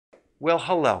Well,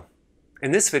 hello.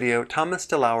 In this video, Thomas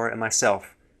DeLauer and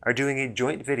myself are doing a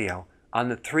joint video on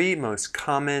the 3 most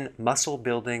common muscle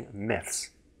building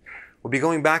myths. We'll be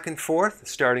going back and forth,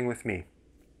 starting with me.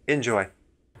 Enjoy.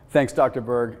 Thanks, Dr.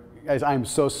 Berg. Guys, I'm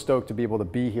so stoked to be able to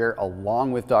be here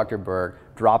along with Dr. Berg,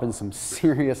 dropping some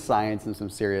serious science and some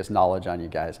serious knowledge on you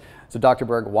guys. So Dr.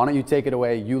 Berg, why don't you take it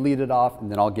away, you lead it off,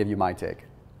 and then I'll give you my take.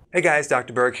 Hey guys,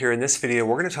 Dr. Berg here. In this video,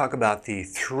 we're going to talk about the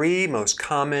 3 most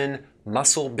common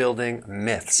muscle building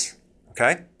myths,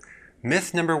 okay?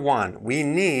 Myth number 1, we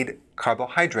need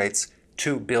carbohydrates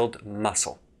to build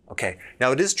muscle. Okay,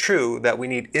 now it is true that we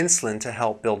need insulin to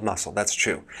help build muscle, that's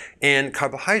true. And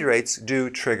carbohydrates do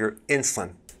trigger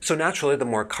insulin. So naturally, the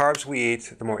more carbs we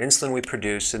eat, the more insulin we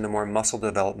produce, and the more muscle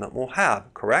development we'll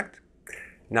have, correct?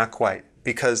 Not quite,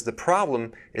 because the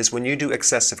problem is when you do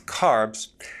excessive carbs,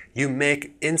 you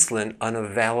make insulin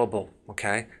unavailable,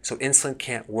 okay? So insulin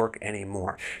can't work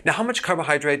anymore. Now, how much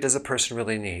carbohydrate does a person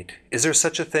really need? Is there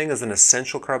such a thing as an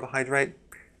essential carbohydrate?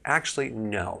 Actually,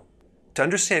 no. To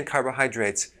understand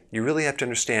carbohydrates, you really have to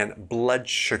understand blood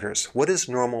sugars. What is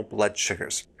normal blood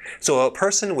sugars? So a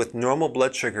person with normal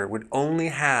blood sugar would only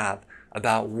have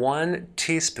about 1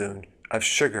 teaspoon of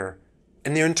sugar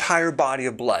in their entire body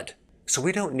of blood. So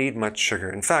we don't need much sugar.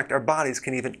 In fact, our bodies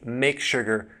can even make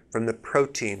sugar from the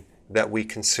protein that we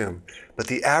consume. But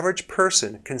the average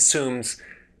person consumes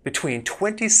between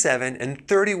 27 and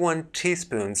 31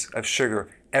 teaspoons of sugar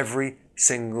every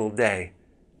single day.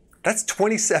 That's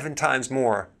 27 times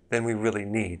more than we really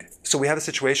need. So we have a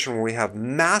situation where we have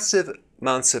massive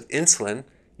amounts of insulin,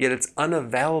 yet it's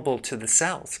unavailable to the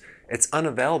cells. It's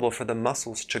unavailable for the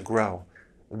muscles to grow.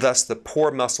 Thus the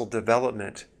poor muscle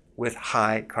development with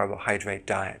high carbohydrate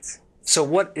diets. So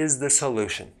what is the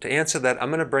solution? To answer that, I'm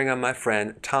going to bring on my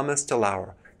friend Thomas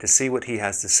DeLauer to see what he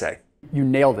has to say. You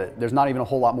nailed it. There's not even a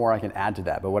whole lot more I can add to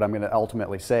that, but what I'm going to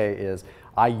ultimately say is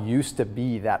I used to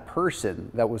be that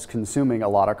person that was consuming a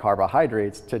lot of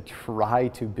carbohydrates to try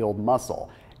to build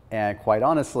muscle. And quite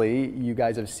honestly, you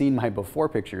guys have seen my before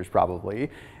pictures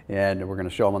probably, and we're going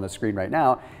to show them on the screen right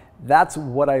now. That's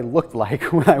what I looked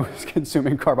like when I was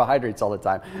consuming carbohydrates all the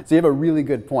time. So you have a really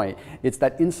good point. It's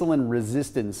that insulin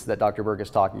resistance that Dr. Berg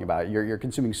is talking about. You're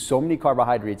consuming so many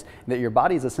carbohydrates that your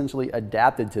body is essentially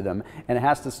adapted to them, and it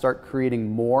has to start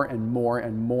creating more and more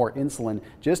and more insulin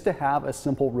just to have a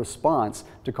simple response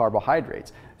to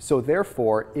carbohydrates. So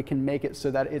therefore, it can make it so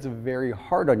that it's very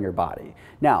hard on your body.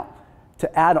 Now,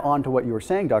 to add on to what you were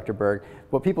saying, Dr. Berg,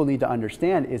 what people need to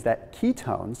understand is that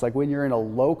ketones, like when you're in a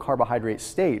low carbohydrate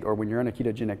state or when you're on a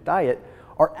ketogenic diet,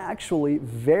 are actually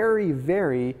very,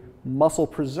 very muscle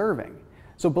preserving.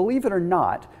 So believe it or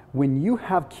not, when you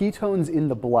have ketones in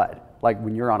the blood, like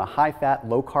when you're on a high fat,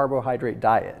 low carbohydrate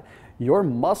diet, your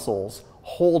muscles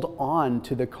hold on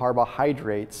to the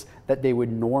carbohydrates that they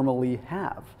would normally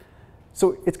have.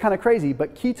 So it's kind of crazy,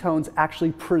 but ketones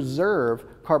actually preserve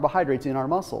carbohydrates in our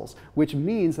muscles, which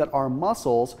means that our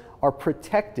muscles are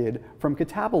protected from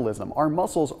catabolism. Our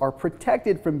muscles are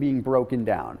protected from being broken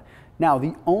down. Now,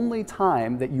 the only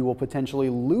time that you will potentially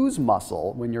lose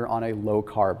muscle when you're on a low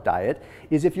carb diet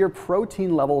is if your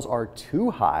protein levels are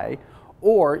too high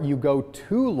or you go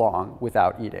too long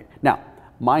without eating. Now,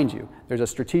 mind you, there's a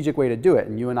strategic way to do it,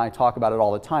 and you and I talk about it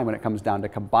all the time when it comes down to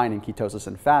combining ketosis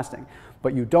and fasting.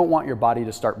 But you don't want your body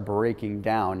to start breaking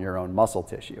down your own muscle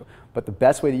tissue. But the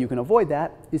best way that you can avoid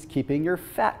that is keeping your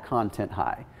fat content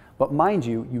high. But mind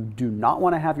you, you do not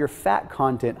want to have your fat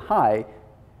content high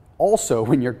also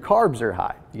when your carbs are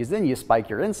high, because then you spike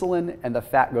your insulin and the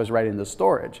fat goes right into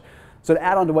storage. So to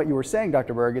add on to what you were saying,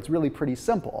 Dr. Berg, it's really pretty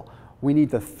simple. We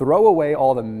need to throw away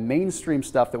all the mainstream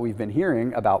stuff that we've been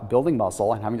hearing about building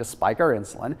muscle and having to spike our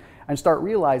insulin and start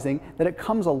realizing that it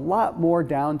comes a lot more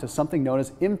down to something known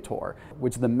as mTOR,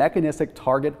 which is the mechanistic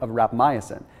target of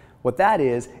rapamycin. What that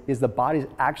is the body's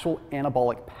actual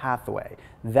anabolic pathway.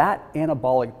 That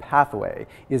anabolic pathway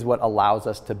is what allows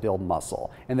us to build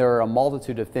muscle. And there are a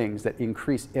multitude of things that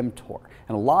increase mTOR.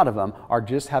 And a lot of them are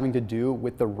just having to do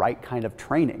with the right kind of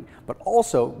training, but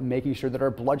also making sure that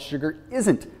our blood sugar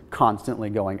isn't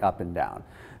constantly going up and down.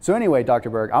 So anyway,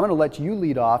 Dr. Berg, I'm going to let you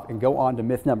lead off and go on to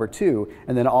myth number 2,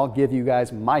 and then I'll give you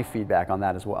guys my feedback on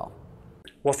that as well.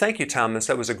 Well, thank you, Thomas.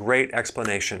 That was a great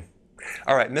explanation.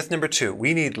 All right, myth number 2,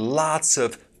 we need lots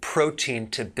of protein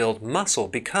to build muscle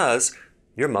because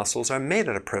your muscles are made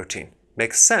out of protein.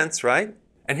 Makes sense, right?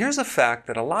 And here's a fact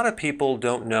that a lot of people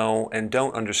don't know and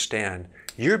don't understand.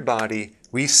 Your body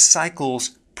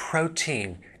recycles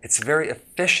protein. It's very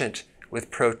efficient with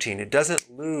protein. It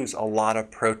doesn't lose a lot of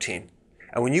protein.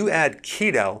 And when you add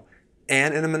keto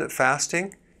and intermittent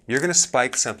fasting, you're going to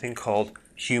spike something called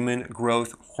human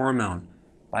growth hormone.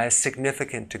 by a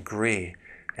significant degree.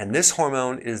 And this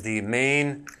hormone is the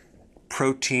main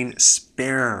protein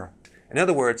sparer. In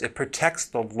other words, it protects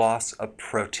the loss of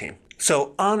protein.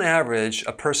 So on average,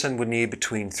 a person would need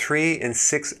between 3 and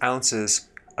 6 ounces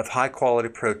of high quality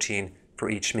protein for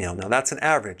each meal. Now that's an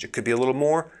average. It could be a little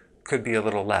more, could be a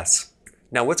little less.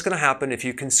 Now what's going to happen if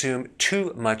you consume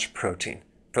too much protein?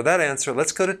 For that answer,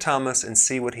 let's go to Thomas and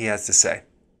see what he has to say.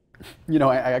 You know,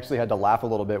 I actually had to laugh a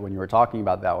little bit when you were talking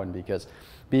about that one, because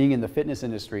being in the fitness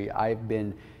industry, I've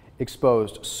been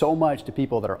exposed so much to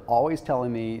people that are always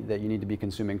telling me that you need to be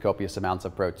consuming copious amounts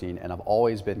of protein, and I've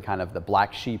always been kind of the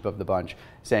black sheep of the bunch,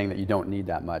 saying that you don't need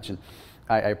that much. And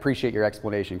I appreciate your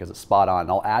explanation because it's spot on.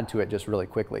 I'll add to it just really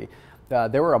quickly.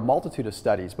 There were a multitude of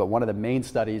studies, but one of the main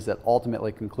studies that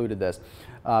ultimately concluded this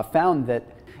found that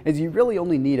you really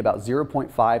only need about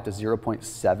 0.5 to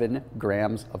 0.7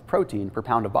 grams of protein per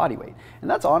pound of body weight. And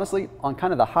that's honestly on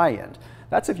kind of the high end.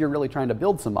 That's if you're really trying to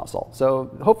build some muscle.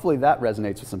 So hopefully that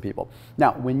resonates with some people.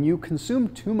 Now, when you consume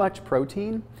too much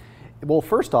protein, well,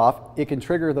 first off, it can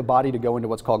trigger the body to go into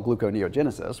what's called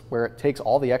gluconeogenesis, where it takes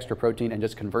all the extra protein and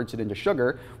just converts it into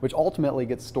sugar, which ultimately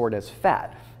gets stored as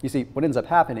fat. You see, what ends up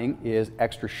happening is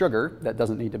extra sugar that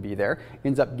doesn't need to be there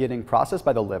ends up getting processed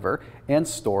by the liver and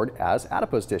stored as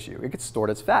adipose tissue. It gets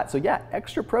stored as fat. So yeah,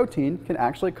 extra protein can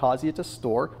actually cause you to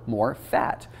store more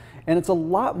fat. And it's a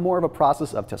lot more of a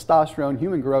process of testosterone,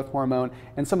 human growth hormone,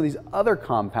 and some of these other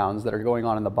compounds that are going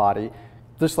on in the body,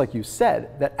 just like you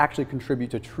said, that actually contribute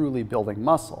to truly building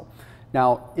muscle.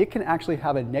 Now, it can actually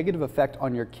have a negative effect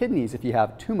on your kidneys if you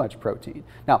have too much protein.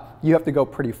 Now, you have to go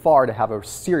pretty far to have a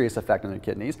serious effect on your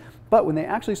kidneys, but when they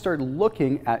actually started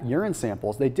looking at urine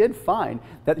samples, they did find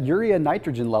that urea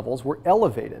nitrogen levels were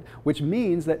elevated, which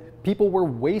means that people were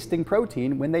wasting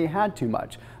protein when they had too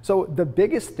much. So the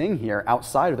biggest thing here,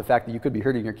 outside of the fact that you could be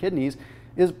hurting your kidneys,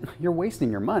 is you're wasting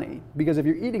your money. Because if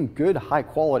you're eating good high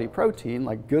quality protein,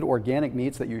 like good organic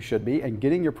meats that you should be, and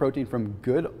getting your protein from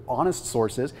good honest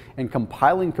sources and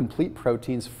compiling complete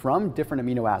proteins from different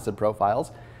amino acid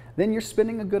profiles, then you're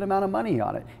spending a good amount of money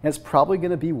on it. And it's probably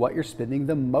gonna be what you're spending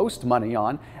the most money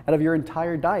on out of your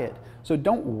entire diet. So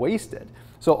don't waste it.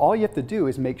 So all you have to do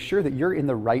is make sure that you're in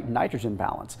the right nitrogen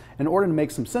balance. In order to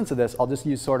make some sense of this, I'll just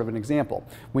use sort of an example.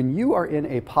 When you are in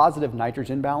a positive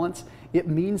nitrogen balance, it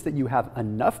means that you have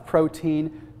enough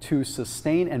protein to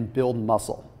sustain and build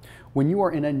muscle. When you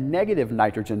are in a negative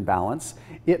nitrogen balance,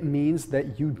 it means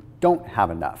that you don't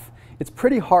have enough. It's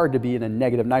pretty hard to be in a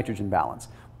negative nitrogen balance.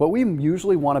 What we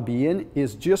usually want to be in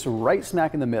is just right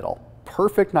smack in the middle.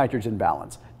 Perfect nitrogen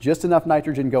balance. Just enough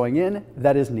nitrogen going in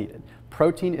that is needed.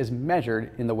 Protein is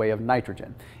measured in the way of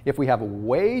nitrogen. If we have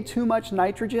way too much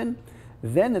nitrogen,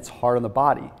 then it's hard on the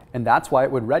body. And that's why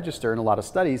it would register in a lot of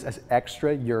studies as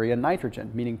extra urea nitrogen,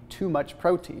 meaning too much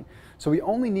protein. So we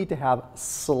only need to have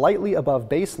slightly above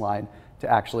baseline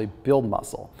to actually build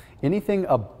muscle. Anything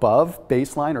above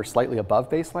baseline or slightly above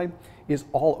baseline is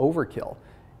all overkill.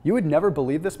 You would never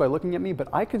believe this by looking at me, but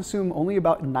I consume only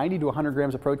about 90 to 100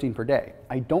 grams of protein per day.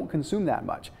 I don't consume that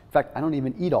much. In fact, I don't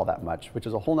even eat all that much, which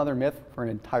is a whole nother myth for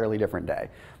an entirely different day.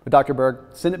 But Dr. Berg,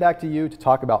 send it back to you to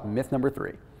talk about myth number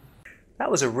 3. That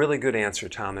was a really good answer,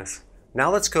 Thomas.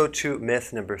 Now let's go to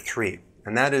myth number 3,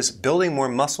 and that is building more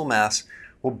muscle mass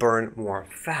will burn more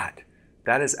fat.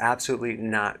 That is absolutely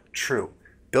not true.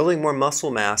 Building more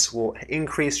muscle mass will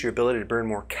increase your ability to burn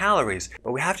more calories,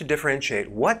 but we have to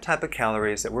differentiate what type of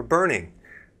calories that we're burning.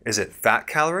 Is it fat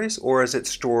calories or is it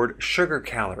stored sugar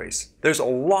calories? There's a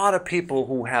lot of people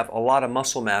who have a lot of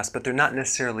muscle mass, but they're not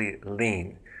necessarily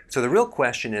lean. So the real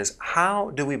question is, how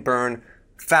do we burn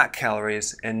fat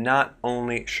calories and not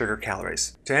only sugar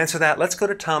calories? To answer that, let's go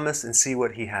to Thomas and see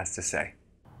what he has to say.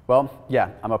 Well,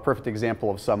 yeah, I'm a perfect example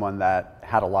of someone that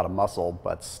had a lot of muscle,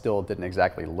 but still didn't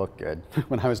exactly look good.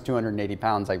 When I was 280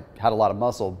 pounds, I had a lot of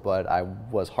muscle, but I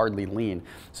was hardly lean.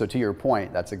 So to your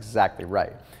point, that's exactly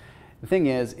right. The thing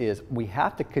is we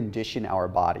have to condition our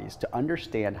bodies to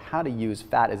understand how to use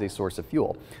fat as a source of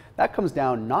fuel. That comes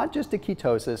down not just to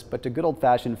ketosis, but to good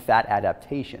old-fashioned fat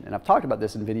adaptation. And I've talked about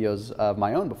this in videos of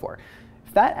my own before.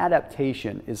 Fat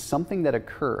adaptation is something that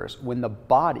occurs when the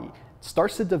body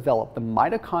starts to develop the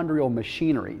mitochondrial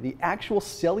machinery, the actual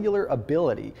cellular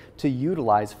ability to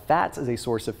utilize fats as a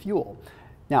source of fuel.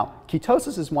 Now,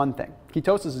 ketosis is one thing.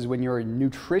 Ketosis is when you're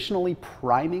nutritionally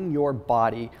priming your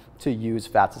body to use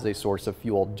fats as a source of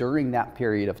fuel during that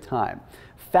period of time.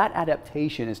 Fat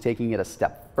adaptation is taking it a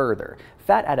step further.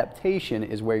 Fat adaptation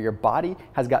is where your body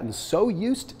has gotten so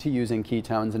used to using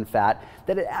ketones and fat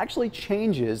that it actually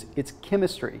changes its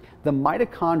chemistry. The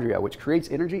mitochondria, which creates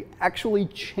energy, actually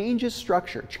changes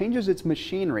structure, changes its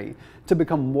machinery to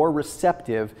become more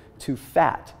receptive to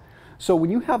fat. So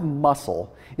when you have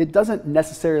muscle, it doesn't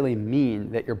necessarily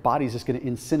mean that your body's just going to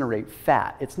incinerate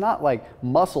fat. It's not like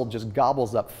muscle just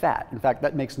gobbles up fat. In fact,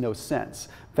 that makes no sense.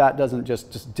 Fat doesn't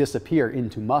just disappear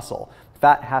into muscle.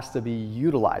 Fat has to be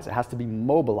utilized. It has to be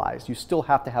mobilized. You still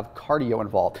have to have cardio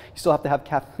involved. You still have to have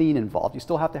caffeine involved. You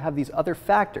still have to have these other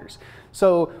factors.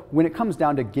 So when it comes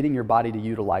down to getting your body to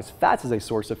utilize fats as a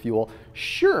source of fuel,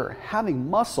 sure, having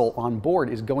muscle on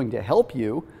board is going to help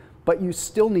you, but you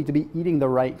still need to be eating the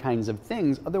right kinds of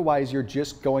things. Otherwise, you're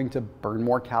just going to burn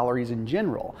more calories in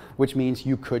general, which means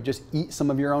you could just eat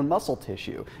some of your own muscle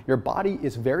tissue. Your body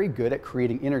is very good at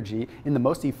creating energy in the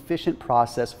most efficient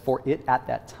process for it at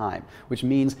that time, which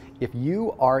means if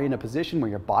you are in a position where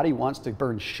your body wants to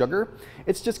burn sugar,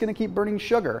 it's just going to keep burning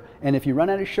sugar. And if you run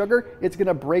out of sugar, it's going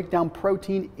to break down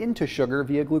protein into sugar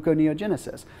via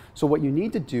gluconeogenesis. So what you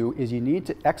need to do is you need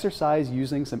to exercise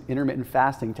using some intermittent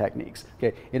fasting techniques.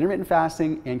 Okay, intermittent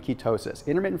fasting and ketosis.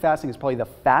 Intermittent fasting is probably the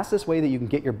fastest way that you can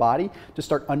get your body to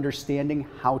start understanding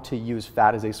how to use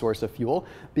fat as a source of fuel,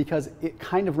 because it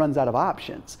kind of runs out of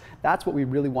options. That's what we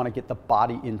really want to get the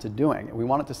body into doing. We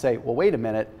want it to say, well, wait a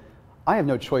minute, I have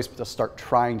no choice but to start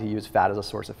trying to use fat as a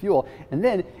source of fuel. And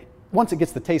then once it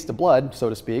gets the taste of blood, so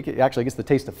to speak, it actually gets the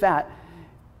taste of fat,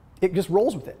 it just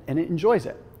rolls with it and it enjoys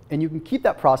it. And you can keep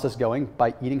that process going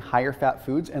by eating higher fat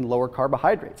foods and lower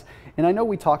carbohydrates. And I know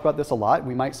we talk about this a lot.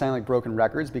 We might sound like broken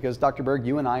records because Dr. Berg,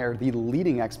 you and I are the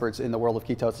leading experts in the world of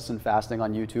ketosis and fasting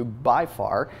on YouTube by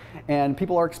far. And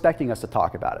people are expecting us to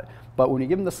talk about it. But when you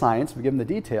give them the science, we give them the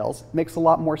details, it makes a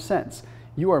lot more sense.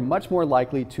 You are much more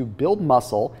likely to build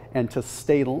muscle and to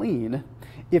stay lean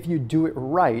if you do it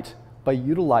right by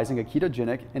utilizing a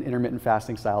ketogenic and intermittent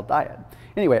fasting style diet.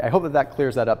 Anyway, I hope that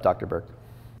clears that up, Dr. Berg.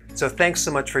 So thanks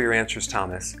so much for your answers,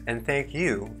 Thomas, and thank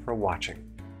you for watching.